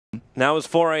Now it's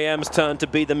 4 a.m.'s turn to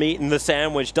be the meat and the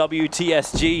sandwich.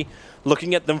 WTSG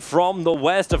looking at them from the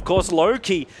west. Of course,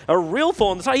 Loki, a real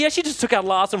thorn. He actually just took out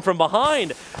Larson from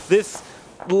behind. This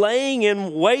laying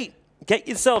in wait. Get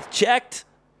yourself checked.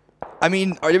 I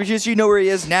mean, RWTSG know where he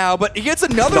is now, but he gets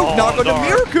another knock on the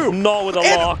Miracle. Not with a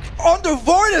lock. On the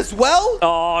Vard as well.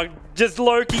 Oh, just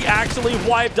Loki actually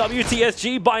wiped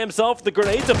WTSG by himself. The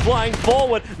grenades are flying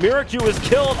forward. Miracle is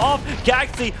killed off.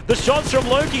 Gaxi, the shots from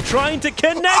Loki trying to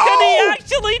connect, and he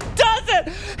actually does it.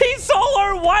 He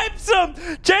solo wipes him.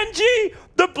 Genji,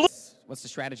 the blue. What's the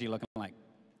strategy looking like?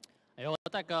 Jo,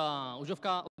 tak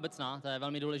užovka obecná, to je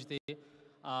velmi důležitý.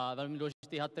 Velmi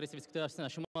důležitý had, který si vyskytuje až na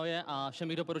Šumavě a všem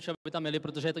bych doporučil, aby tam jeli,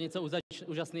 protože je to něco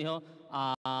úžasného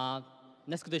a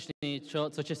neskutečný,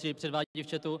 co Češi předvádí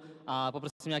v chatu a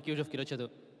poprosím nějaký užovky do chatu.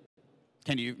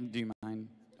 Do you mind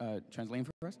translating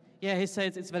for us? Yeah, he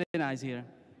says it's very nice here.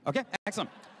 Okay, excellent.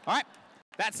 All right,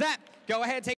 that's that. Go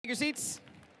ahead, take your seats.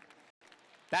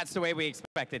 That's the way we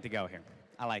expect it to go here.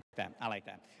 I like that. I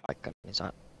like that. Vaikka niin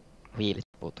saa viilit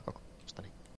puuttua koko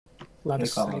mustani.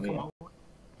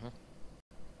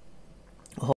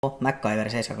 Oho, MacGyver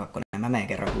 72. Mä menen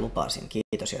kerran kun lupasin.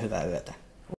 Kiitos ja hyvää yötä.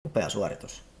 Upea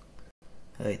suoritus.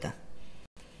 Öitä.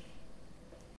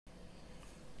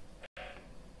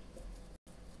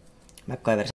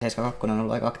 MacGyver 72 on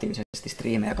ollut aika aktiivisesti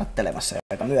striimejä kattelemassa ja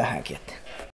aika myöhäänkin. Että...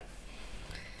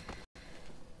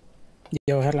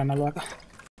 Joo, Herran on ollut aika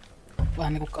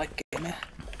vähän niin kuin kaikki meidän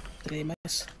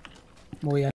striimeissä.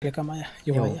 Muija, Rikama ja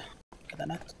Juha ja ketä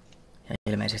näet. Ja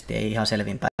ilmeisesti ei ihan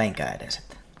selvin päinkään edes.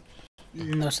 Että...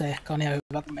 No se ehkä on ihan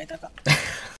hyvä, kun meitä katsoo.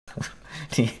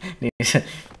 niin se,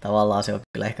 tavallaan se on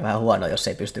kyllä ehkä vähän huono, jos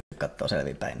ei pysty katsoa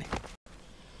selvinpäin. Niin.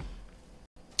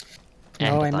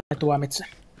 No ei me tuomitse.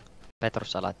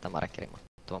 Petrus saa laittaa markkerin, mutta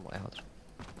tuo mun ehdotus.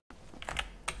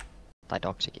 Tai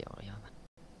Doksikin on ihan hyvä.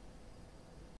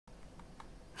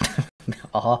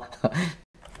 Aha.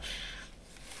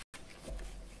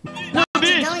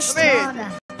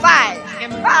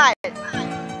 Vai!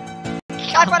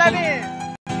 Sai para mim!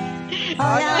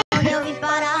 Olha onde eu vim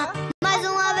parar. Mais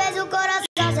uma vez o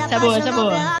coração se apaixonou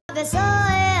pela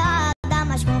pessoa errada.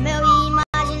 Mas como eu ia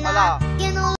imaginar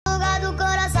que no lugar do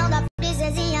coração da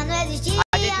princesinha não existia.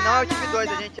 A gente não é o time 2,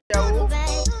 a gente é o...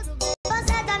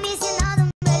 Você tá me ensinando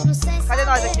mesmo sem saber. Cadê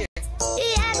nós aqui?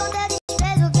 E é quando eu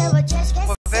desprezo que eu vou te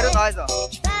esquecer. Confere nós, ó.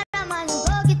 Espera mais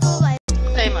pouco que tu vai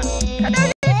ver. Ei, mano. Cadê a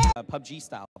gente? PUBG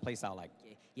style, play style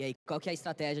like. E aí, qual que é a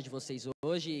estratégia de vocês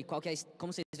hoje?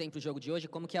 Como vocês veem pro jogo de hoje?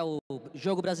 Como que é o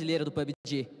jogo brasileiro do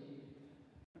PUBG?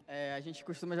 A gente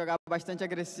costuma jogar bastante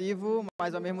agressivo,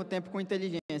 mas ao mesmo tempo com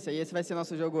inteligência. E esse vai ser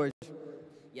nosso jogo hoje.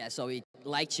 Yeah, so we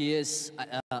like to use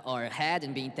our head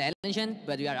and be intelligent,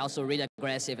 but we are also really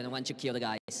aggressive and want to kill the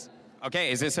guys.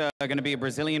 Okay, is this going to be a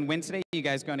Brazilian win today? You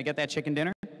guys going to get that chicken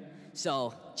dinner?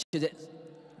 So,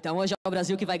 então hoje é o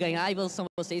Brasil que vai ganhar e são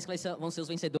vocês que vão ser os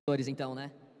vencedores, então,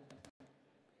 né?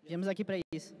 Viemos aqui para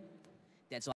isso.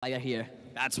 That's why you're here.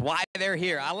 That's why they're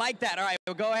here. I like that. All right,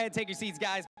 well, go ahead, take your seats,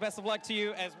 guys. Best of luck to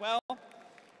you as well.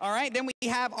 All right, then we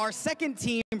have our second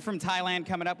team from Thailand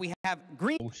coming up. We have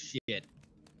Green. Oh, shit.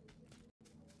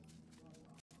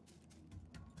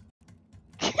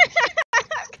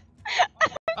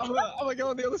 I'm gonna go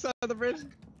on the other side of the bridge.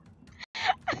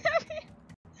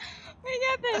 Bring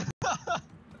it then.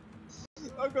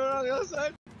 I'm going on the other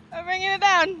side. I'm bringing it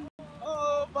down.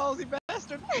 Oh, ballsy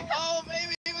bastard. Oh,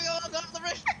 baby, we're going on the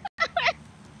bridge.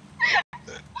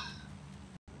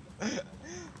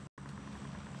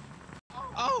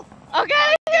 Oh.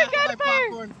 Okay, you got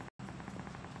fire.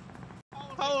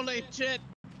 Holy shit.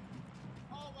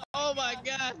 Oh my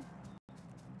god.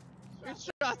 There's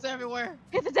shots everywhere.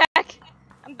 Get the deck.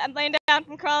 I'm laying down.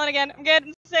 I'm crawling again. I'm good.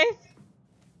 I'm safe.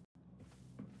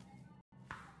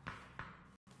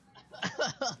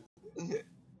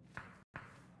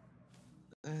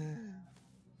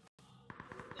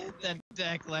 Hit that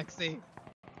deck, Lexi.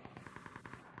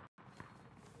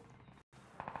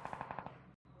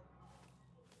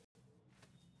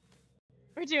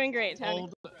 We're doing great, Tony.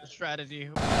 Old strategy.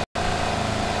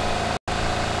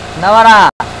 나와라!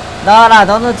 나와라!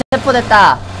 너는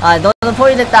체포됐다! 아, 너는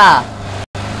포위됐다!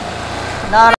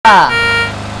 나와라!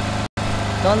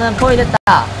 너는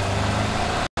포위됐다!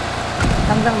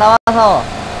 당장 나와서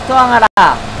투항하라!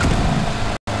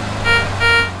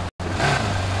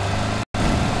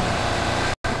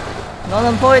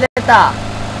 너는 포위됐다!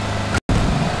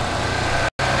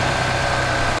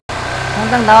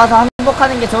 당장 나와서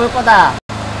항복하는 게 좋을 거다!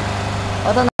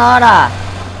 어서 나와라!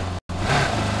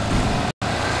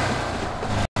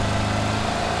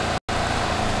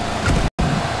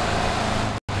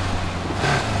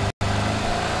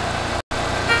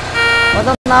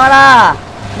 어서 나와라.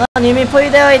 넌 이미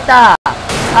포위되어 있다.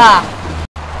 아.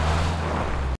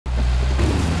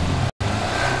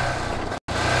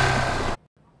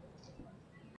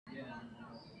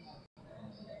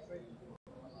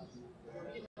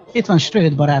 Itt van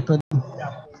Ströd barátod.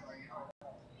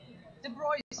 The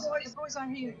boys are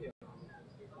here.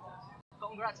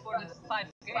 Congrats for the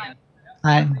 5K.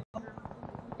 Hi.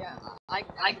 Yeah,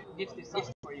 I gifted stuff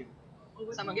for you.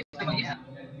 Someone gifted me.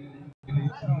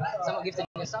 Someone gifted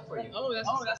me stuff for you. Oh, that's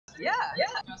yeah.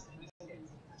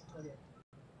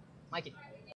 Mikey.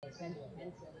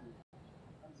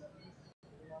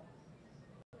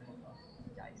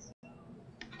 Guys.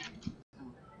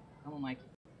 Come on, Mikey.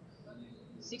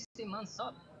 60 months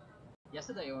up.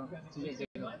 Yesterday or 2 days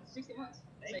ago. 60 months.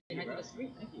 Say hi to the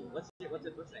stream. Thank you. What's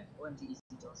it say? OMG easy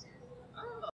toast.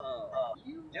 Oh.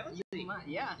 You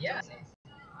yeah.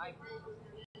 Hi.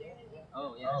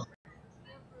 Oh yeah.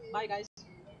 Bye guys.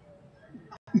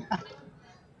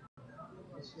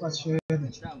 What's Ströd?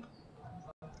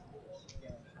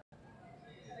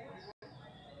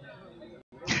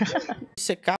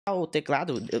 Secar o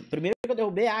teclado. Primeiro que eu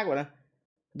derrubei água, né?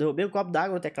 Derrubei um copo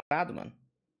d'água no teclado, mano.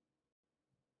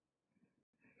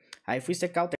 Aí fui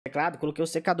secar o teclado, coloquei o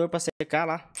secador pra secar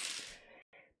lá.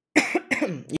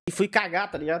 E fui cagar,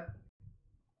 tá ligado?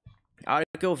 A hora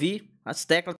que eu vi, as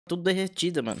teclas tudo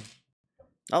derretidas, mano.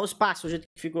 Olha o espaço, o jeito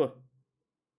que ficou.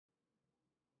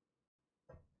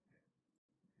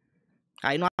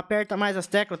 Aí não aperta mais as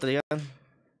teclas, tá ligado?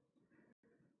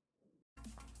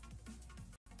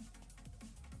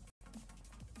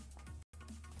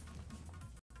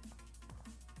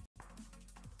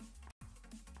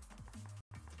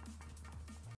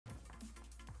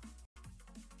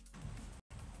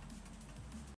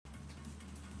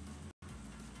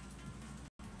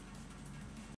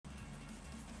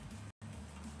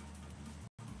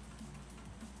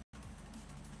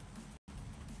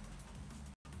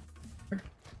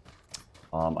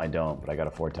 I don't, but I got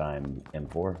a 4-time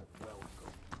M4.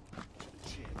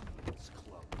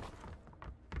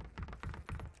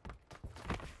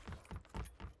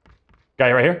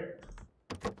 Guy right here.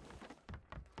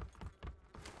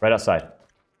 Right outside.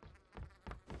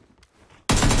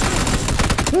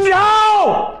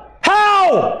 No!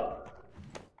 How?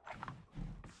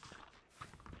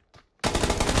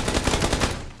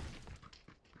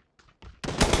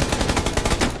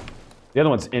 The other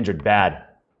one's injured bad.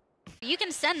 You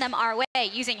can send them our way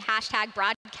using hashtag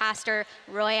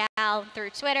broadcasterroyale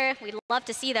through Twitter. We'd love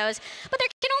to see those. But there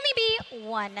can only be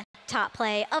one top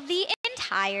play of the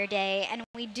entire day, and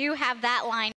we do have that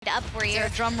lined up for you. Is there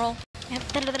a drum roll?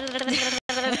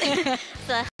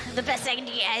 the best I can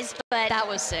do, guys, but that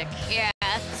was sick. Yeah.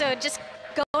 So just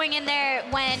going in there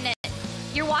when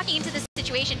you're walking into this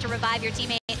situation to revive your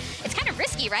teammate, it's kind of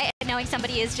risky, right? Knowing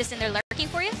somebody is just in there lurking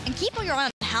for you. And keep your eye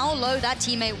on how low that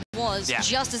teammate was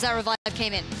just as that revive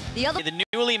came in. The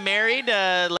newly married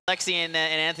Lexi and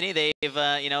Anthony, they've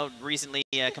recently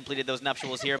completed those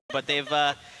nuptials here, but they've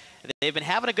been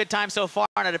having a good time so far,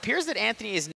 and it appears that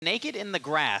Anthony is naked in the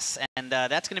grass, and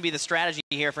that's going to be the strategy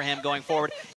here for him going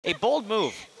forward. A bold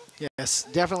move. Yes,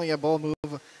 definitely a bold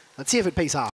move. Let's see if it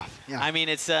pays off. Yeah. I mean,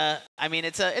 it's a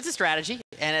strategy,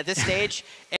 and at this stage,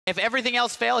 if everything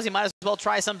else fails, you might as well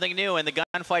try something new. And the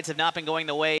gunfights have not been going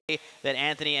the way that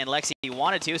Anthony and Lexi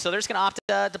wanted to, so they're just going to opt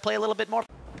to play a little bit more.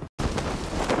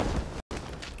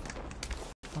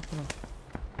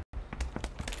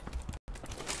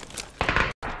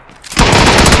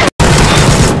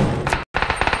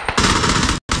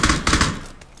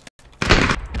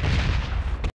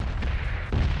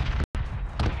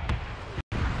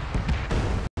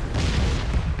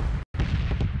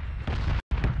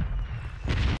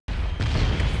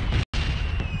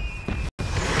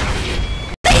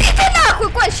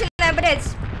 Конченая, блядь,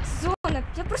 зона.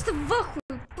 Я просто в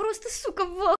ахуе. Просто, сука,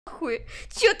 в ахуе.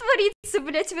 Чё творится,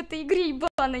 блядь, в этой игре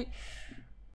ебаной?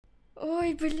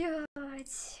 Ой,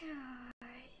 блядь.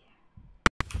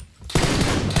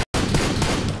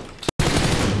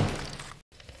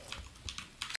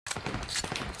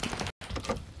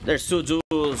 There's two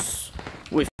duels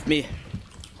with me.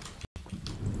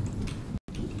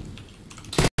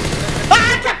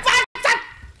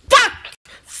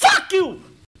 Fuck you!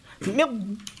 Meu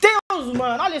Deus,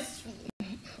 mano, olha isso.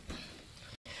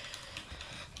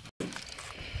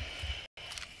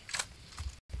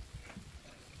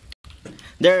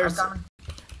 There's...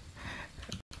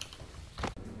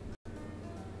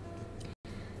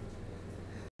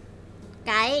ไ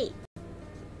กด์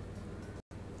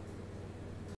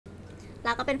เร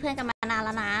าก็เป็นเพื่อนกันมานานแ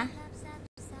ล้วนะ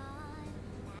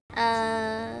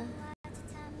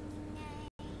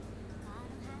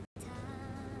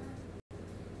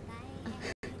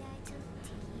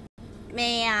เม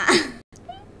ย์อะ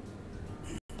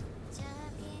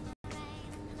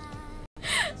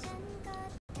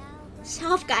ช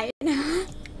อบไก่นะ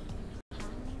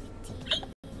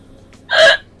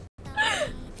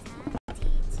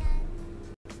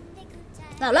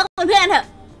เราเลิกเป็นเพื่อนเถอะ